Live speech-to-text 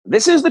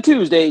This is the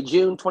Tuesday,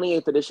 June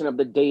 28th edition of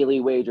the Daily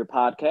Wager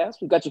podcast.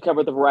 We've got you covered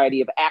with a variety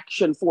of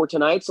action for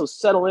tonight, so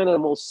settle in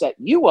and we'll set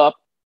you up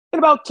in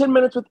about 10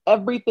 minutes with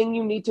everything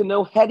you need to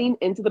know heading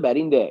into the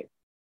betting day.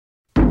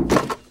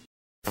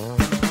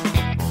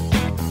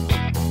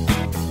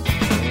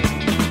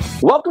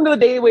 Welcome to the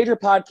Daily Wager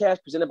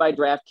podcast presented by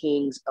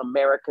DraftKings,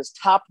 America's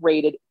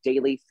top-rated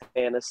daily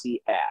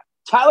fantasy app.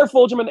 Tyler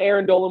Fulgham and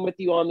Aaron Dolan with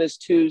you on this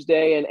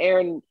Tuesday, and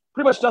Aaron,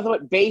 pretty much nothing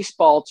but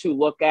baseball to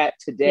look at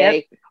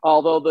today. Yep.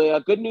 Although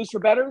the good news for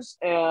bettors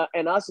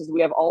and us is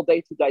we have all day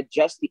to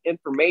digest the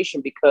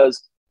information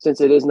because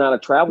since it is not a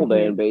travel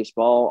day in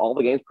baseball, all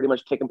the games pretty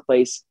much taking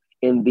place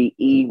in the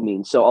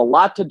evening. So a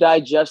lot to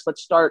digest.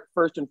 Let's start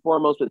first and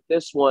foremost with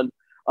this one.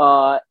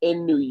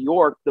 In New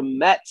York, the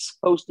Mets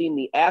hosting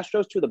the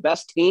Astros, two of the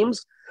best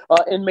teams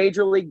in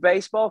Major League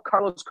Baseball.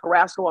 Carlos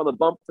Carrasco on the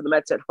bump for the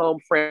Mets at home.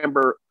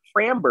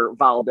 Framber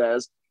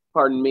Valdez,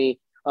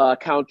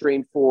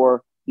 countering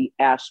for the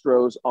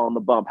Astros on the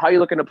bump. How are you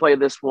looking to play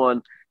this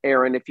one,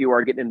 Aaron, if you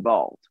are getting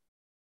involved?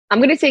 I'm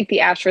going to take the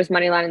Astros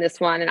money line in this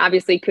one. And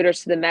obviously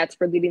kudos to the Mets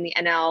for leading the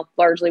NL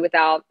largely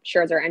without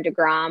Scherzer and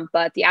DeGrom.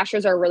 But the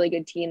Astros are a really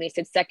good team. They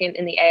sit second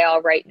in the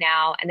AL right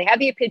now, and they have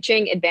the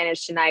pitching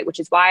advantage tonight,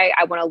 which is why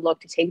I want to look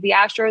to take the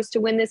Astros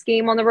to win this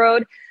game on the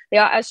road. The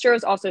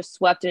Astros also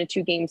swept in a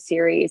 2-game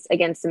series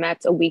against the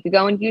Mets a week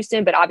ago in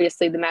Houston, but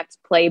obviously the Mets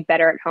play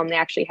better at home. They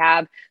actually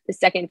have the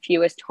second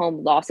fewest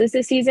home losses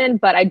this season,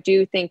 but I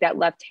do think that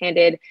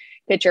left-handed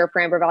pitcher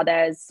Framber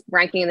Valdez,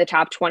 ranking in the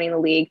top 20 in the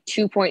league,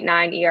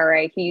 2.9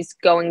 ERA. He's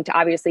going to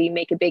obviously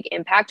make a big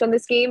impact on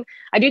this game.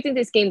 I do think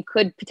this game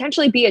could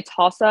potentially be a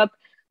toss-up,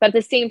 but at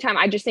the same time,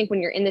 I just think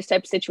when you're in this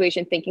type of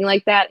situation thinking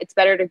like that, it's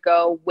better to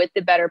go with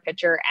the better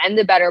pitcher and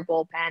the better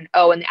bullpen.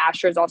 Oh, and the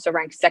Astros also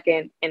rank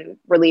second in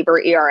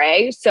reliever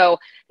ERA. So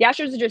the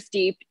Astros are just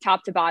deep,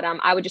 top to bottom.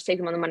 I would just take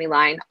them on the money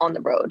line on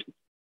the road.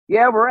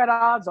 Yeah, we're at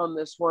odds on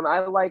this one. I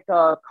like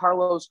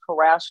Carlos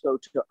Carrasco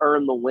to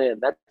earn the win.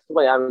 That's the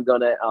way I'm going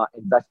to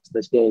invest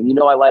this game. You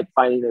know, I like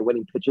finding a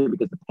winning pitcher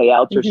because the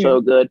payouts are so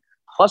good.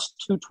 Plus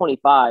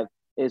 225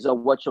 is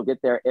what you'll get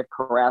there if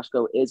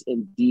Carrasco is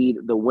indeed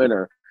the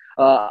winner.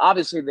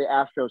 Obviously, the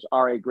Astros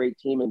are a great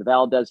team, and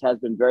Valdez has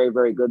been very,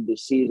 very good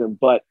this season.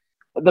 But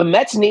the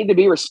Mets need to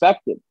be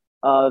respected.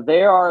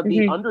 They are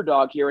the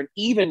underdog here, an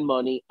even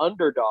money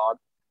underdog.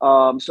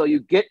 So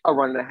you get a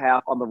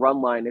 1.5 on the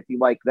run line if you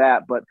like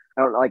that, but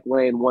I don't like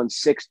laying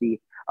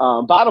 160.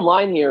 Bottom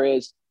line here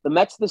is the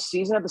Mets this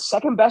season have the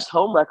second best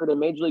home record in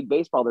Major League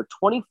Baseball. They're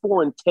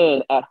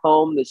 24-10 at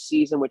home this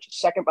season, which is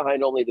second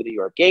behind only the New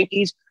York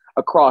Yankees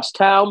across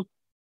town.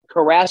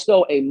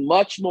 Carrasco, a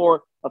much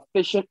more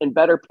efficient and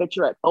better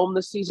pitcher at home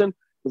this season.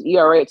 His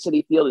ERA at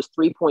Citi Field is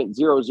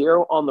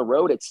 3.00 on the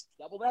road. It's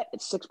double that.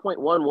 It's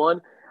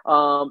 6.11.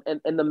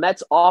 And the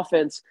Mets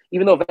offense,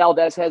 even though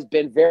Valdez has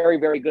been very,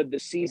 very good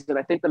this season,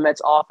 I think the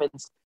Mets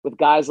offense with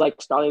guys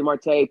like Starling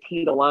Marte,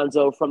 Pete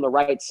Alonso from the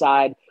right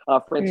side,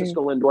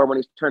 Francisco Lindor when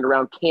he's turned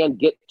around can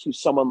get to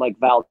someone like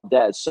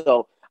Valdez.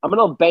 So I'm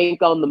going to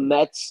bank on the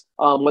Mets,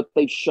 what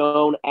they've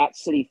shown at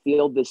Citi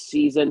Field this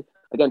season.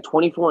 Again,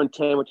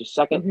 24-10, which is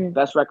second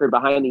best record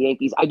behind the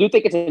Yankees. I do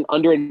think it's an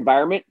under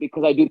environment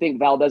because I do think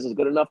Valdez is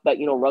good enough that,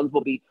 runs will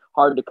be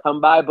hard to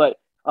come by. But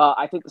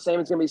I think the same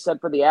is going to be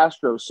said for the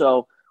Astros.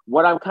 So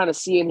what I'm kind of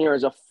seeing here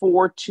is a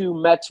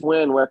 4-2 Mets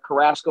win where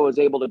Carrasco is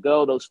able to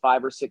go those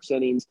 5 or 6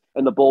 innings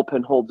and the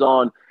bullpen holds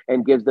on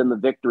and gives them the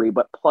victory.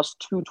 But plus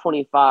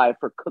 225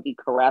 for Cookie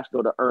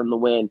Carrasco to earn the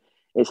win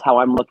is how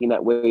I'm looking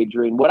at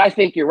wagering. What I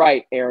think you're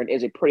right, Aaron,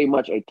 is pretty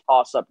much a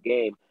toss-up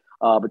game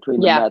between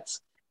the Mets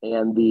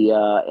and the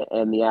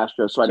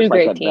Astros. So I just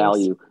like that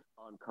value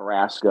on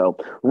Carrasco.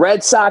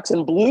 Red Sox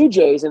and Blue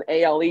Jays, an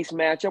AL East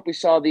matchup. We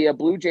saw the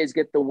Blue Jays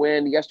get the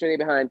win yesterday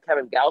behind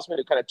Kevin Gausman,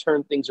 who kind of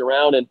turned things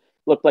around and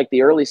looked like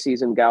the early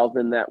season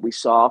Gausman that we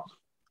saw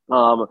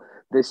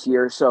this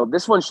year. So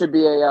this one should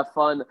be a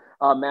fun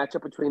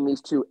matchup between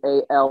these two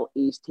AL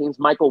East teams.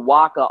 Michael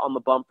Wacha on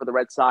the bump for the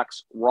Red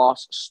Sox.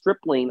 Ross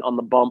Stripling on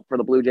the bump for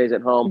the Blue Jays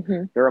at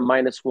home. They're a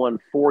minus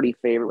 140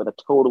 favorite with a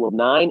total of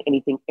 9.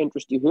 Anything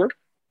interest you here?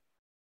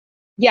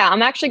 Yeah,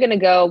 I'm actually going to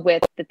go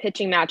with the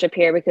pitching matchup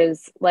here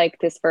because like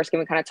this first game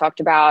we kind of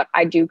talked about,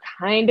 I do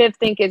kind of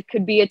think it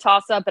could be a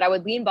toss-up, but I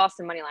would lean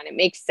Boston money line. It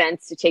makes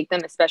sense to take them,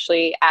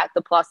 especially at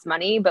the plus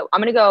money. But I'm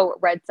going to go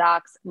Red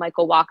Sox,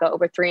 Michael Wacha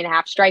over 3.5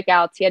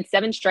 strikeouts. He had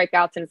 7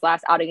 strikeouts in his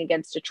last outing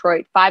against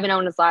Detroit, 5-0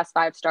 in his last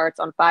 5 starts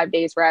on 5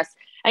 days rest.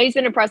 And he's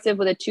been impressive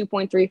with a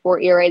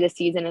 2.34 ERA this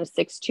season and a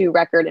 6.2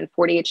 record and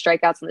 48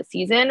 strikeouts in the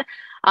season.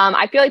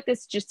 I feel like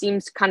this just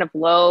seems kind of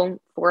low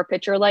for a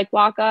pitcher like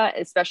Wacha,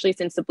 especially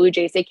since the Blue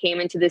Jays, they came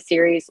into this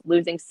series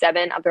losing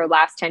 7 of their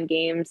last 10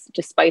 games,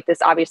 despite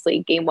this obviously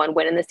game 1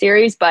 win in the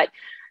series. But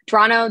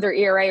Toronto, their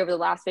ERA over the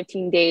last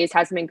 15 days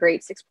hasn't been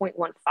great,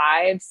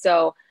 6.15.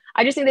 So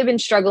I just think they've been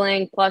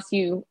struggling. Plus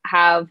you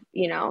have,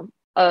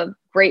 a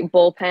great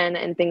bullpen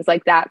and things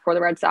like that for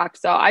the Red Sox.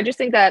 So I just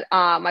think that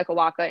Michael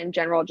Wacha in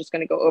general just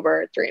going to go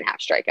over 3.5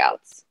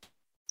 strikeouts.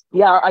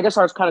 Yeah, I guess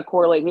ours kind of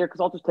correlate here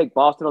because I'll just take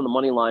Boston on the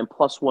money line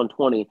plus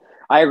 120.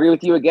 I agree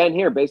with you again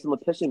here based on the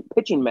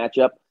pitching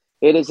matchup.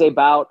 It is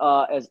about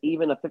as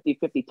even a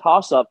 50-50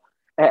 toss-up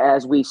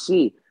as we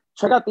see.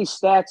 Check out these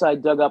stats I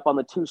dug up on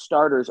the two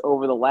starters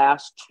over the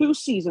last 2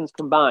 seasons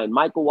combined,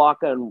 Michael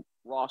Wacha and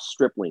Ross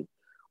Stripling.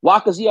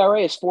 Wacha's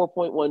ERA is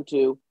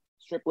 4.12.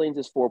 Stripling's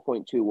is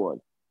 4.21.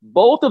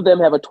 Both of them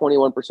have a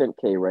 21%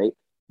 K rate.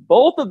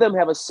 Both of them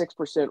have a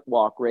 6%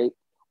 walk rate.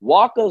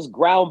 Wacha's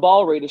ground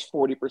ball rate is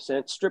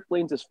 40%.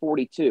 Stripling's is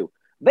 42%.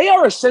 They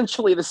are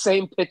essentially the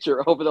same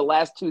pitcher over the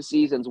last 2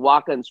 seasons,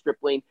 Wacha and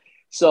Stripling.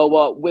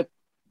 So with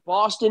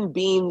Boston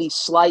being the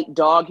slight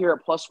dog here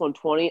at plus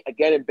 120,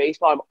 again, in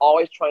baseball, I'm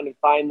always trying to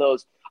find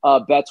those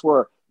bets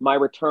where my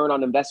return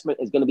on investment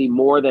is going to be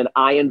more than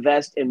I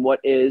invest in what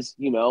is,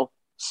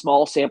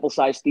 small sample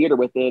size theater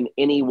within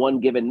any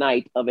one given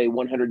night of a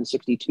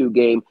 162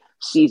 game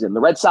season. The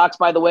Red Sox,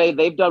 by the way,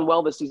 they've done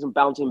well this season,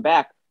 bouncing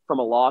back from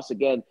a loss.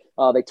 Again,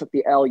 they took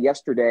the L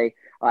yesterday.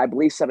 I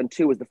believe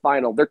 7-2 was the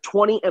final. They're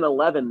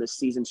 20-11 this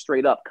season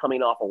straight up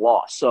coming off a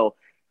loss. So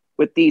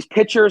with these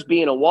pitchers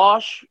being a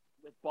wash,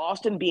 with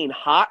Boston being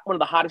hot, one of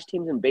the hottest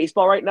teams in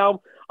baseball right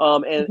now,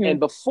 and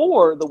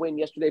before the win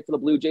yesterday for the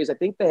Blue Jays, I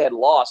think they had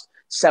lost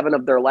 7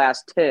 of their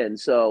last 10.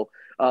 So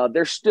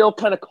they're still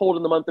kind of cold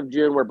in the month of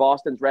June where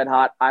Boston's red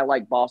hot. I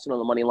like Boston on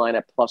the money line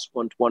at plus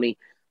 120.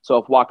 So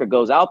if Wacha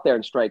goes out there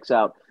and strikes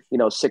out,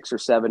 6 or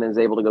 7 and is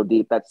able to go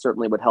deep, that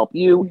certainly would help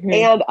you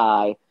and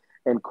I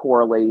in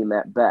correlating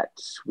that bet.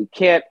 We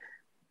can't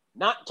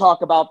not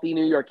talk about the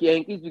New York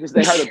Yankees because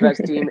they are the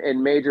best team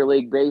in Major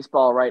League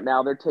Baseball right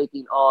now. They're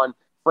taking on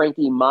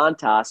Frankie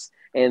Montas,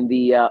 and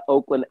the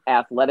Oakland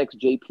Athletics.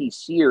 J.P.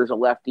 Sears, a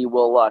lefty,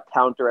 will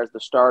counter as the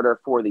starter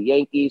for the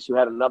Yankees, who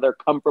had another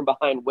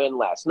come-from-behind win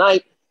last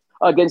night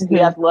against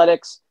the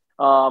Athletics.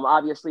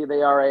 Obviously,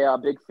 they are a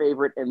big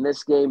favorite in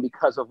this game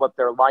because of what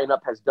their lineup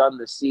has done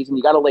this season.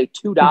 You got to lay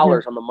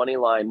 $2 on the money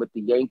line with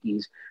the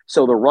Yankees.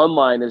 So the run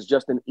line is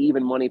just an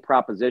even money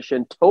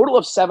proposition. Total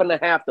of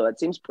 7.5, though. That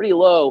seems pretty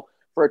low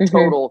for a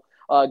total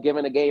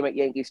given a game at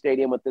Yankee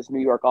Stadium with this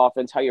New York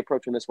offense. How are you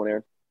approaching this one,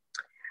 Aaron?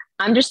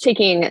 I'm just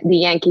taking the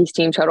Yankees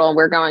team total, and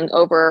we're going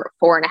over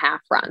 4.5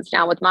 runs.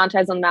 Now, with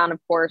Montez on the mound, of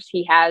course,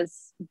 he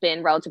has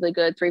been relatively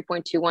good,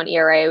 3.21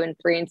 ERA and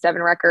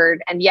 3-7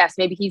 record. And yes,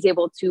 maybe he's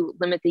able to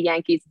limit the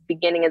Yankees at the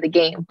beginning of the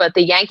game, but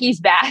the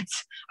Yankees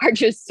bats are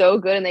just so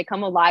good and they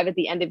come alive at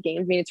the end of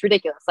games. I mean, it's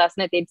ridiculous. Last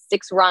night, they had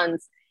 6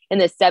 runs in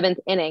the 7th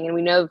inning. And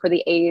we know for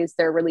the A's,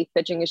 their relief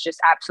pitching is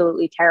just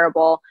absolutely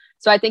terrible.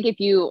 So I think if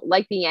you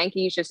like the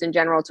Yankees just in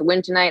general to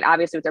win tonight,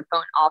 obviously with their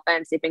potent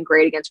offense, they've been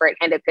great against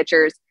right-handed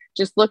pitchers.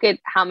 Just look at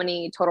how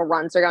many total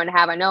runs they're going to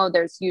have. I know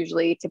there's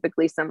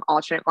typically some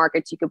alternate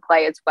markets you could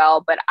play as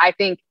well, but I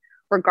think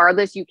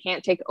regardless, you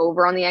can't take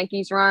over on the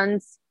Yankees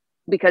runs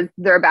because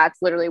their bats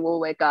literally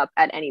will wake up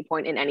at any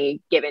point in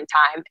any given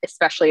time,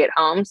 especially at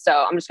home. So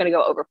I'm just going to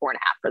go over 4.5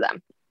 for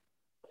them.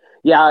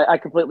 Yeah, I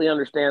completely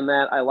understand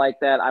that. I like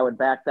that. I would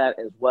back that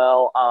as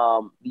well.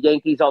 The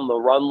Yankees on the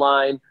run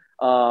line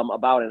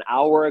about an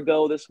hour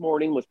ago this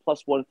morning was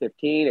plus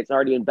 115. It's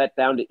already been bet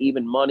down to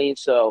even money.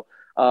 So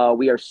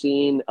we are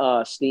seeing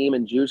steam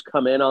and juice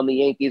come in on the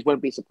Yankees.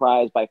 Wouldn't be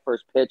surprised by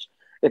first pitch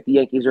if the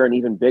Yankees are an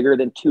even bigger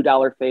than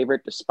 $2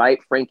 favorite,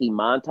 despite Frankie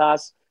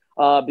Montas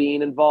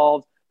being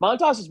involved.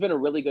 Montas has been a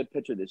really good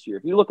pitcher this year.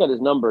 If you look at his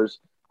numbers,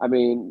 I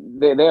mean,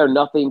 they are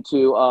nothing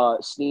to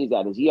sneeze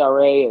at. His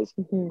ERA is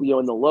in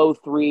the low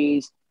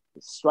 3s.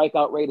 His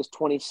strikeout rate is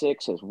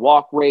 26. His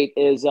walk rate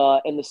is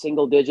in the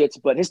single digits.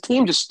 But his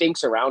team just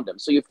stinks around him.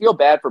 So you feel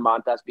bad for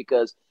Montas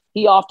because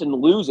he often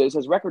loses.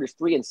 His record is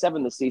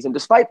 3-7 this season,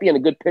 despite being a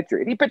good pitcher.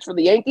 If he pitched for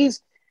the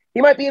Yankees,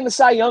 he might be in the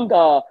Cy Young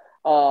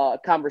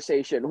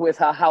conversation with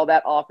how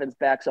that offense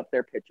backs up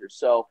their pitchers.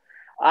 So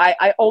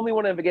I only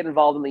want to get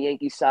involved in the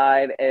Yankee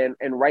side, and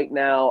right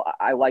now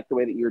I like the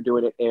way that you're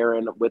doing it,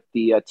 Aaron, with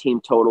the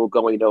team total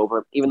going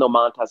over. Even though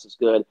Montas is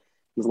good,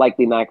 he's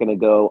likely not going to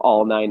go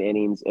all 9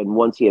 innings, and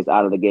once he is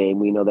out of the game,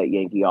 we know that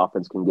Yankee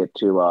offense can get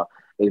to a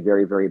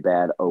very, very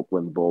bad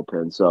Oakland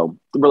bullpen. So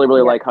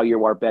really like how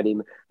you are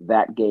betting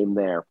that game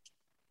there.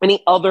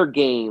 Any other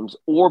games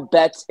or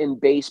bets in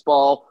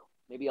baseball,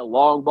 maybe a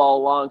long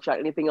ball, long shot,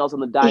 anything else on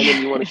the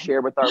diamond you want to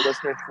share with our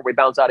listeners before we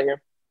bounce out of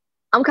here?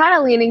 I'm kind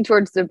of leaning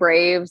towards the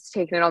Braves,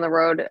 taking it on the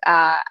road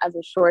as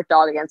a short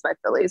dog against my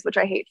Phillies, which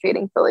I hate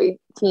fading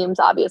Philly teams,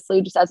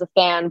 obviously, just as a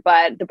fan.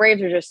 But the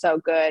Braves are just so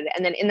good.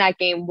 And then in that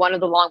game, one of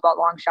the long ball,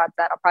 long shots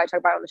that I'll probably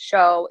talk about on the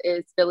show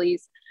is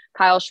Phillies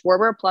Kyle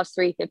Schwarber plus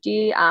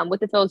 350. With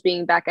the Phils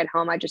being back at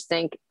home, I just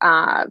think,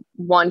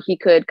 one, he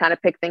could kind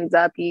of pick things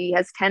up. He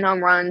has 10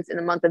 home runs in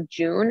the month of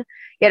June.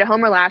 He had a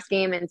homer last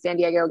game in San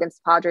Diego against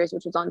the Padres,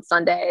 which was on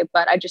Sunday.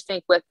 But I just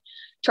think with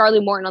Charlie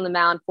Morton on the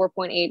mound,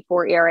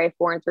 4.84 ERA,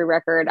 4-3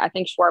 record, I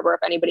think Schwarber,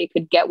 if anybody,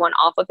 could get one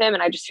off of him.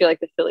 And I just feel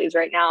like the Phillies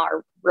right now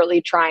are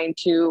really trying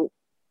to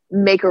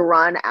make a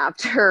run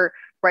after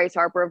Bryce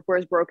Harper, of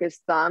course, broke his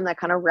thumb. That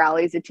kind of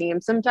rallies a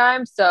team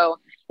sometimes. So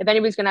if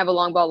anybody's going to have a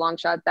long ball, long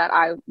shot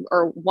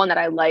one that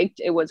I liked,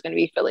 it was going to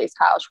be Phillies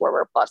Kyle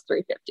Schwarber plus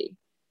 350.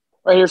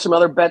 Right, here's some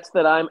other bets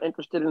that I'm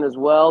interested in as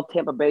well.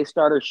 Tampa Bay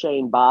starter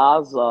Shane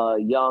Baz,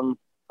 young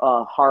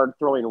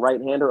hard-throwing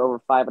right-hander, over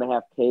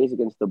 5.5 Ks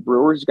against the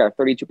Brewers. He's got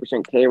a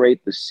 32% K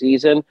rate this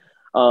season.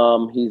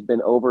 He's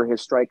been over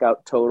his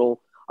strikeout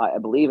total, I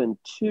believe, in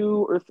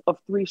 2 of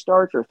 3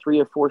 starts or 3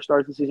 of 4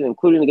 starts this season,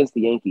 including against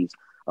the Yankees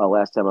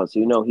last time out. So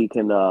he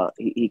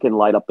can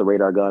light up the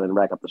radar gun and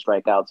rack up the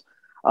strikeouts.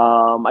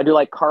 I do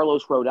like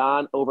Carlos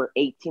Rodon, over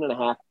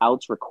 18.5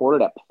 outs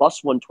recorded at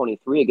plus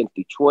 123 against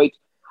Detroit.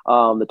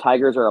 The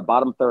Tigers are a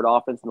bottom third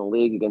offense in the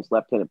league against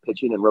left-handed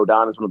pitching, and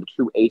Rodon is one of the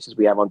true aces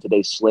we have on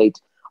today's slate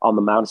on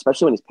the mound,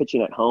 especially when he's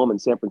pitching at home in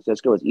San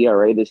Francisco. His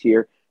ERA this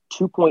year,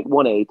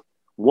 2.18,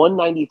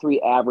 193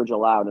 average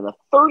allowed, and a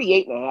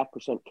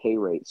 38.5% K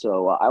rate.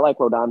 So I like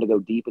Rodon to go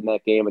deep in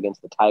that game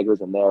against the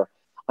Tigers and their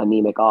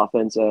anemic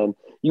offense. And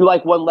you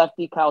like one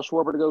lefty, Kyle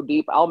Schwarber, to go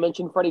deep. I'll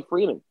mention Freddie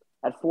Freeman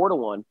at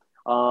 4-1.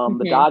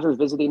 The Dodgers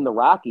visiting the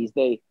Rockies.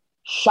 They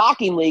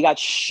shockingly got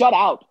shut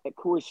out at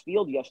Coors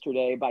Field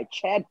yesterday by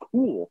Chad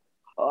Kuhl,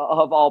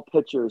 of all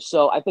pitchers.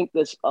 So I think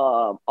this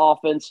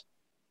offense is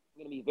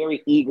going to be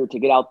very eager to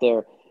get out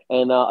there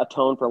and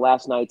atone for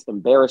last night's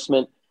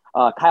embarrassment.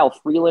 Kyle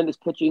Freeland is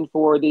pitching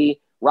for the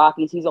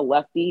Rockies. He's a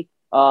lefty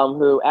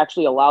who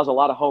actually allows a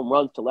lot of home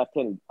runs to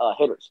left-handed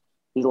hitters.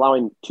 He's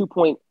allowing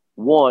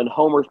 2.1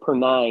 homers per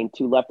 9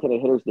 to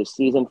left-handed hitters this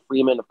season.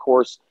 Freeman, of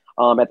course,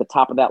 at the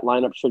top of that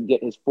lineup, should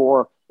get his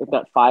 4, if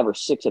not 5 or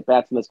 6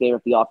 at-bats in this game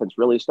if the offense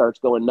really starts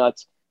going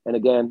nuts. And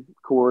again,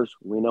 Coors,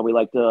 we know we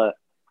like to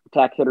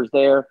attack hitters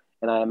there,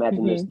 and I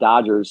imagine this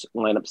Dodgers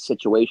lineup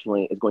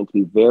situationally is going to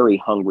be very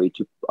hungry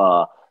to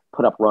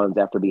put up runs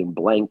after being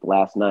blanked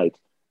last night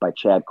by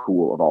Chad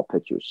Kuhl, of all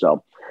pitchers.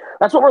 So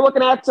that's what we're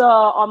looking at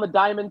on the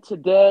diamond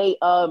today.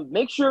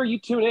 Make sure you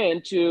tune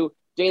in to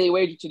Daily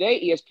Wager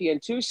today,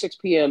 ESPN2, 6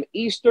 p.m.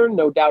 Eastern.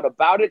 No doubt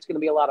about it. It's going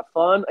to be a lot of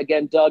fun.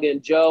 Again, Doug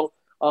and Joe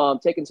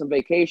taking some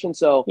vacation.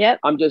 So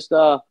I'm just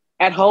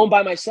at home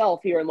by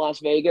myself here in Las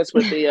Vegas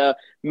with the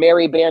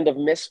merry band of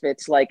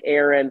misfits like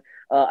Aaron,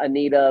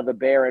 Anita, the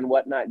Bear, and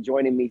whatnot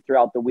joining me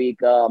throughout the week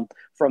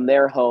from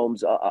their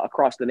homes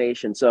across the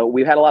nation. So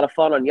we've had a lot of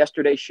fun on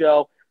yesterday's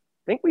show.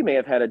 I think we may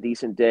have had a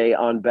decent day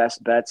on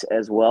best bets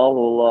as well.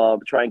 We'll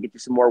try and get you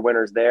some more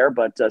winners there.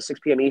 But 6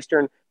 p.m.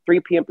 Eastern, 3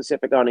 p.m.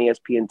 Pacific on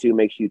ESPN2.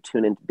 Make sure you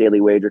tune into Daily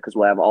Wager because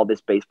we'll have all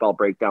this baseball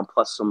breakdown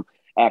plus some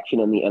action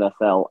in the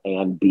NFL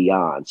and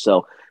beyond.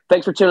 So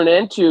thanks for tuning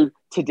in to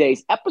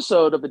today's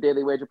episode of the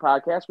Daily Wager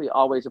podcast. We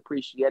always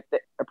appreciate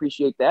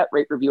that.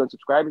 Rate, review, and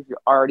subscribe if you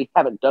already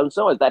haven't done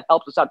so, as that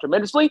helps us out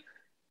tremendously.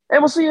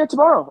 And we'll see you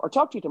tomorrow, or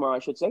talk to you tomorrow, I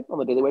should say, on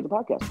the Daily Wager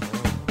podcast.